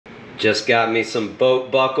Just got me some boat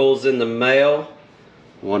buckles in the mail.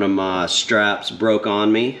 One of my straps broke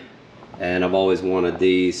on me, and I've always wanted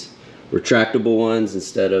these retractable ones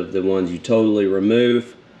instead of the ones you totally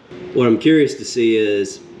remove. What I'm curious to see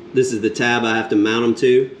is, this is the tab I have to mount them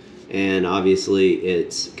to, and obviously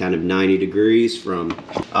it's kind of 90 degrees from,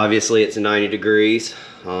 from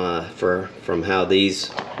how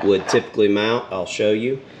these would typically mount. I'll show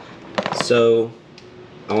you. So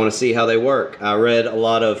I want to see how they work. I read a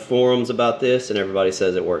lot of forums about this and everybody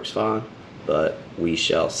says it works fine, but we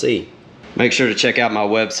shall see. Make sure to check out my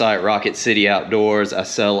website, Rocket City Outdoors. I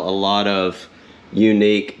sell a lot of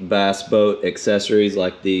unique bass boat accessories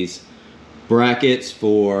like these brackets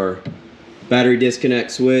for battery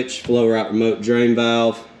disconnect switch, flow route remote drain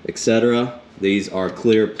valve, etc. These are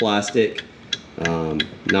clear plastic,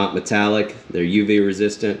 not metallic. They're UV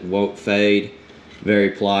resistant, won't fade,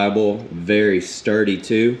 very pliable, very sturdy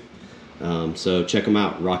too. So check them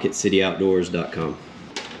out, rocketcityoutdoors.com.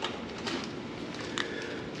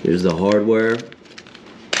 Here's the hardware.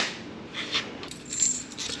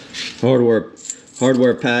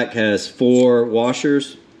 Hardware pack has 4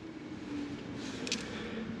 washers,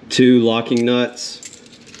 2 locking nuts,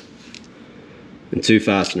 and 2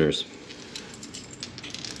 fasteners.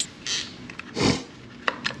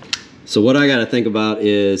 So what I got to think about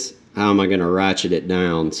is how am I going to ratchet it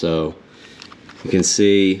down. So you can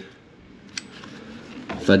see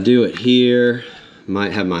if I do it here,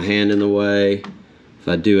 might have my hand in the way. If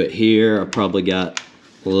I do it here, I probably got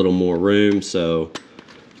a little more room, so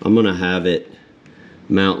I'm gonna have it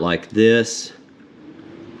mount like this,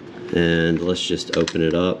 and let's just open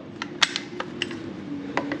it up.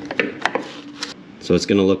 So it's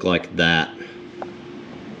gonna look like that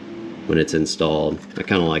when it's installed. I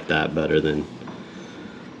kind of like that better than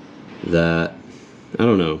that. I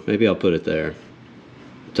don't know, maybe I'll put it there.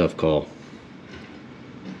 Tough call.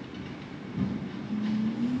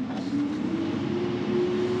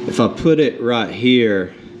 If I put it right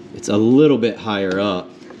here, it's a little bit higher up.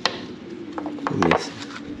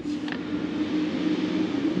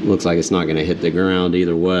 Looks like it's not going to hit the ground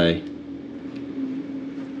either way,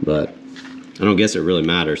 but I don't guess it really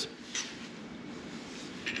matters.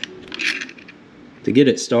 To get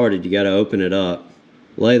it started, you got to open it up,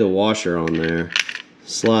 lay the washer on there,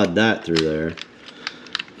 slide that through there,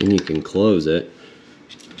 and you can close it.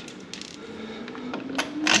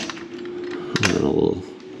 And I'll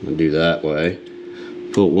do that way.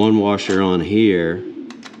 Put one washer on here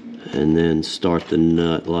and then start the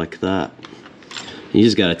nut like that. You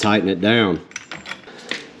just got to tighten it down.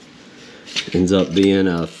 Ends up being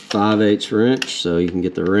a 5/8 wrench, so you can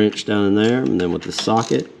get the wrench down in there, and then with the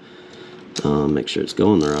socket, make sure it's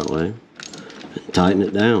going the right way, and tighten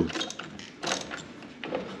it down.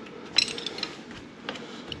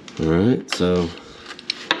 Alright, so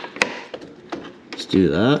let's do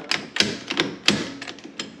that.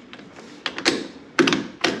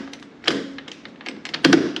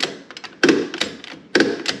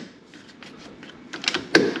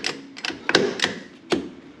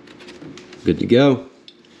 Good to go.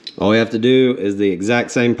 All we have to do is the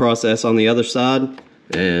exact same process on the other side,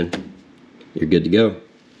 and you're good to go.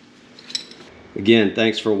 Again,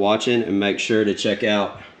 thanks for watching, and make sure to check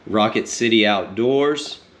out Rocket City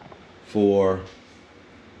Outdoors for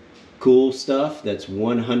cool stuff that's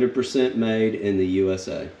 100% made in the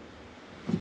USA.